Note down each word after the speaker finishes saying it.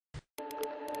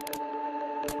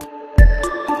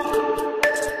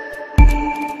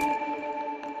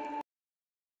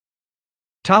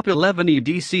Top 11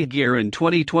 EDC Gear in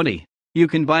 2020. You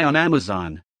can buy on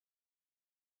Amazon.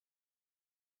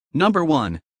 Number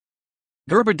 1.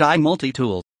 Gerber Die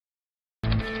Multitool.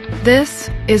 This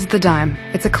is the dime.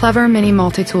 It's a clever mini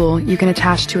multi-tool you can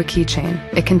attach to a keychain.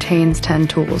 It contains 10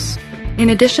 tools. In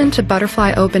addition to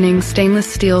butterfly opening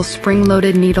stainless steel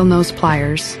spring-loaded needle nose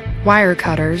pliers, wire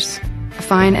cutters, a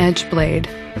fine edge blade,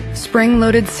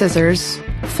 spring-loaded scissors,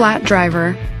 flat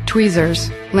driver, tweezers,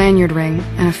 lanyard ring,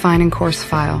 and a fine and coarse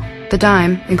file. The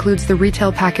dime includes the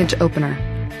retail package opener,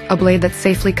 a blade that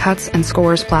safely cuts and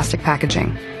scores plastic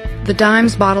packaging. The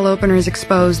dime's bottle opener is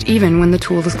exposed even when the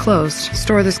tool is closed.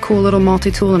 Store this cool little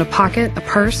multi-tool in a pocket, a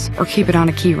purse, or keep it on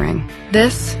a key ring.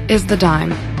 This is the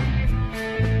dime.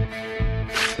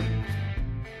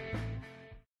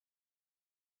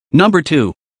 Number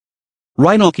 2.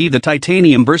 RHINOKEY, the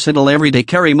titanium versatile everyday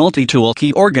carry multi-tool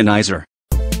key organizer.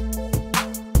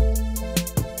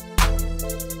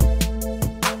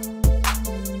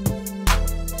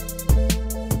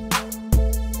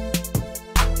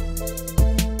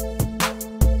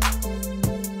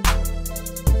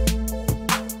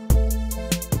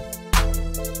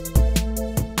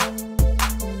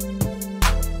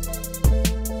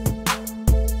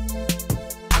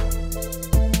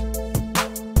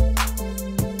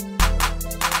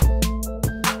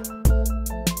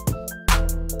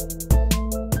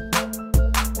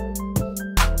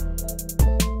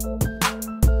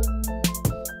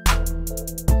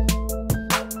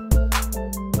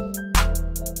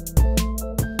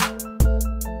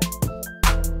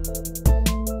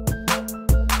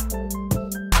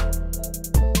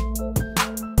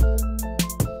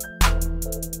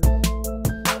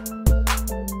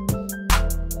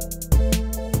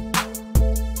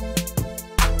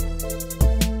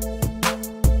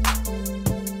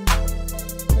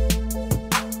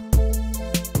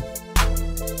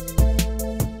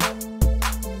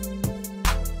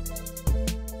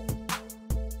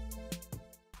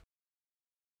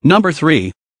 Number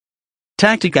 3.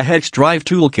 Tactica Hex Drive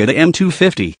Toolkit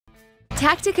M250.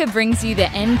 Tactica brings you the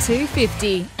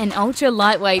M250, an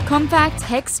ultra-lightweight, compact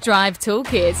hex drive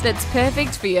toolkit that's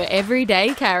perfect for your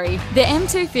everyday carry. The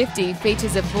M250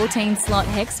 features a 14-slot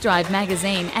hex drive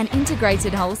magazine and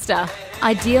integrated holster,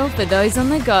 ideal for those on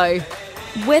the go.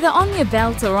 Whether on your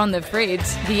belt or on the fridge,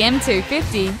 the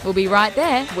M250 will be right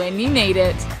there when you need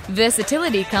it.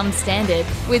 Versatility comes standard,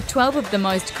 with 12 of the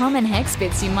most common hex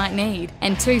bits you might need,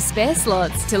 and 2 spare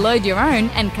slots to load your own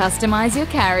and customize your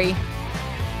carry.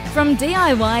 From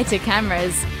DIY to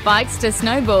cameras, bikes to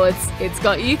snowboards, it's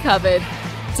got you covered.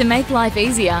 To make life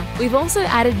easier, we've also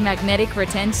added magnetic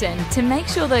retention to make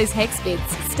sure those hex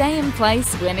bits stay in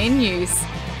place when in use.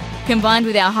 Combined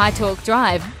with our high-torque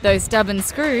drive, those stubborn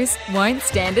screws won't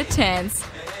stand a chance.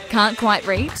 Can't quite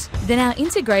reach? Then our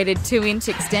integrated 2-inch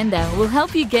extender will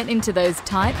help you get into those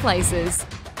tight places.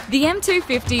 The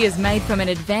M250 is made from an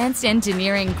advanced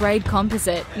engineering-grade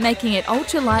composite, making it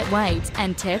ultra-lightweight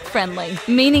and tech-friendly,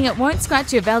 meaning it won't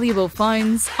scratch your valuable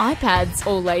phones, iPads,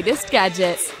 or latest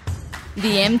gadgets.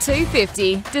 The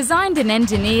M250, designed and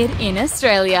engineered in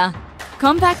Australia.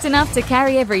 Compact enough to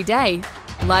carry every day,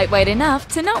 lightweight enough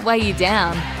to not weigh you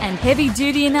down, and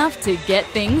heavy-duty enough to get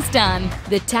things done.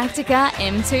 The Tactica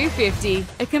M250,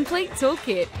 a complete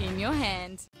toolkit in your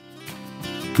hand.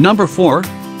 Number 4.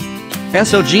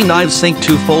 SOG Knives Sync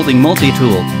 2 Folding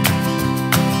Multi-Tool.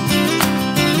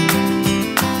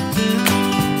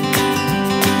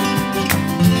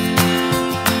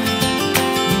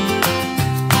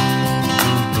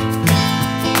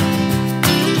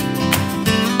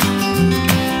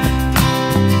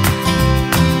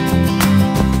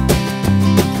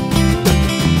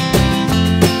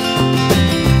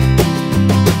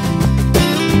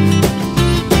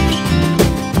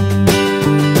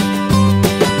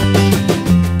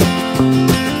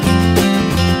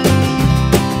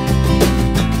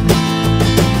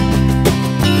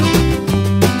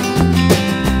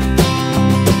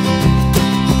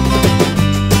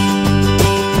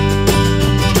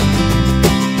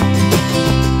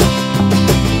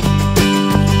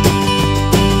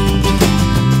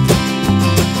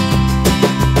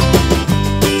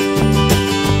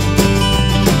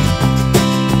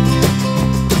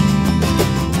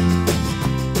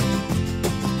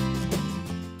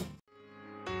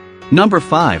 Number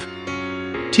 5.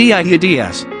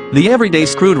 TIEDS, the everyday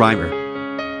screwdriver.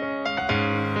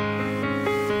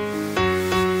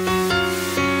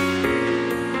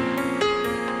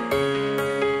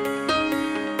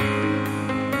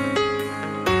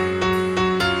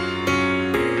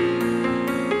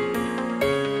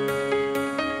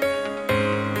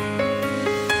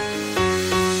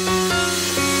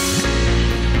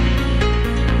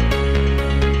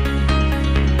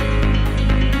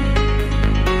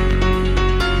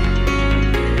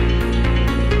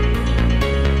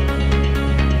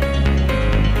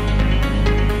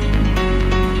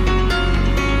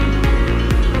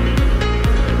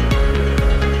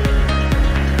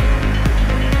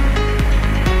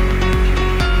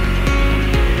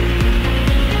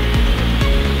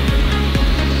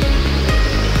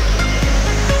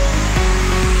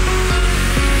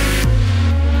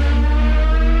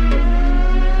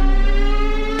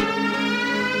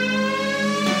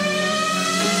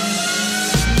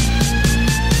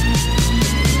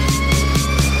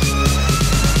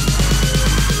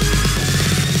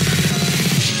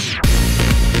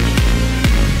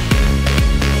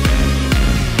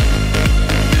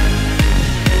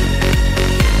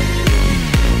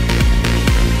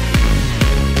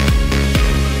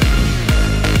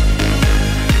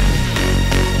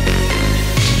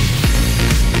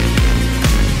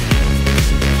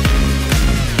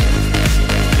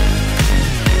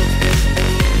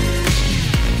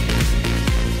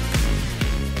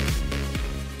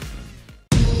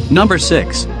 Number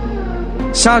 6.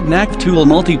 MACV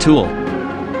Multitool.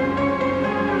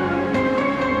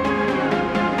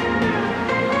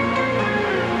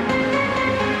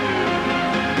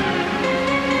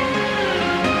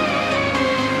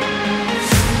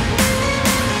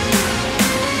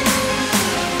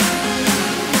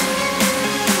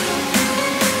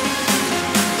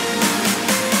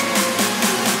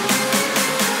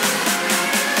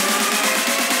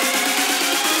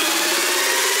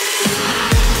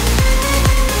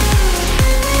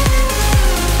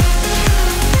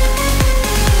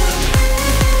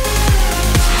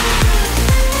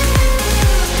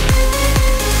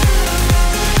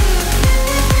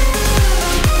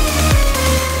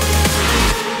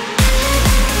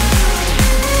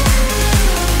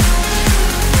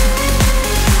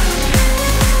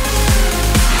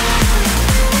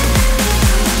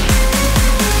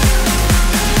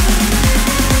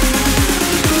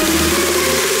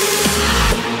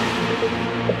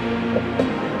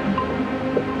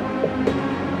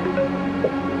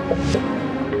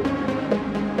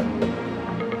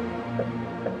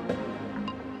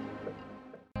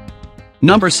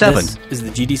 Number 7. This is the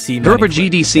GDC Gerber money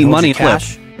clip. GDC It holds money your clip.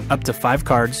 cash, up to 5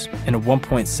 cards, and a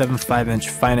 1.75-inch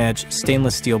fine-edge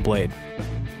stainless steel blade.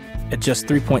 At just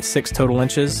 3.6 total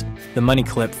inches, the money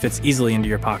clip fits easily into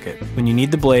your pocket. When you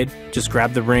need the blade, just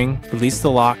grab the ring, release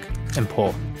the lock, and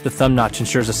pull. The thumb notch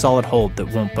ensures a solid hold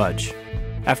that won't budge.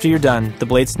 After you're done, the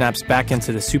blade snaps back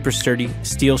into the super sturdy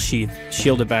steel sheath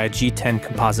shielded by a G10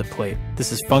 composite plate.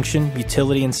 This is function,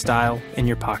 utility, and style in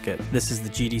your pocket. This is the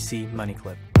GDC money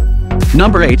clip.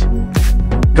 Number 8.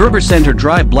 Gerber Center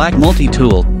Drive Black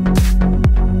Multitool.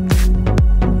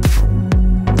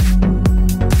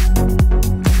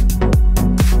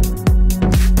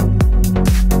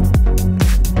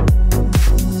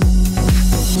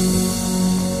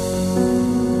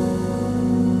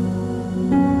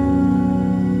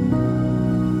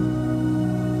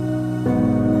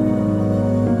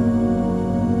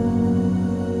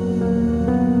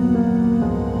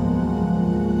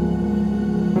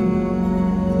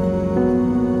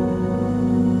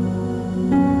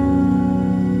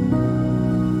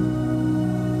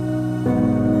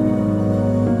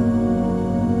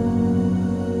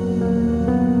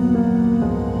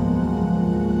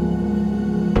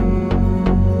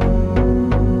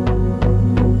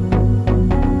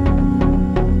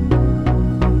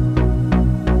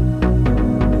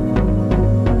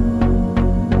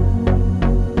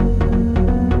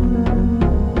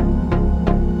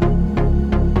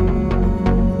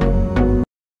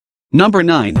 Number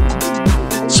 9.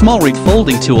 Small rig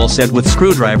folding tool set with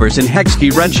screwdrivers and hex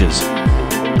key wrenches.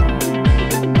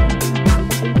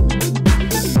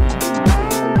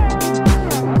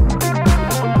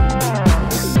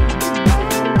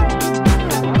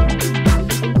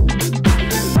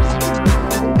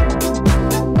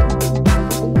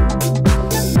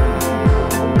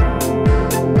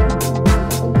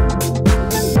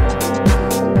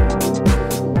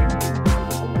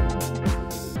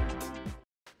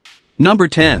 Number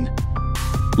 10.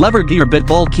 Lever gear bit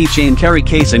ball keychain carry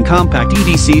case and compact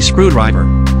EDC screwdriver.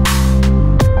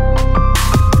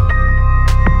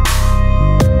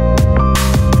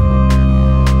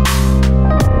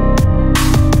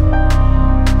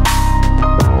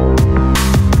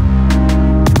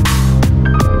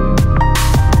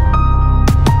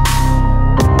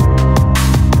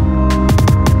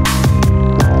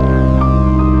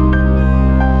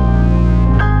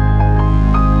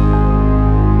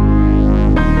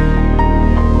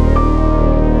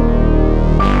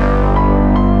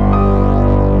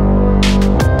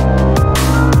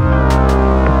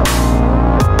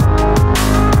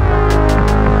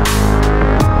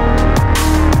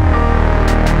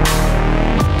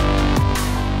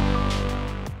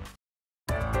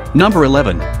 Number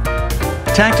 11.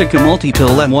 Tactica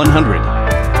Multitool M100.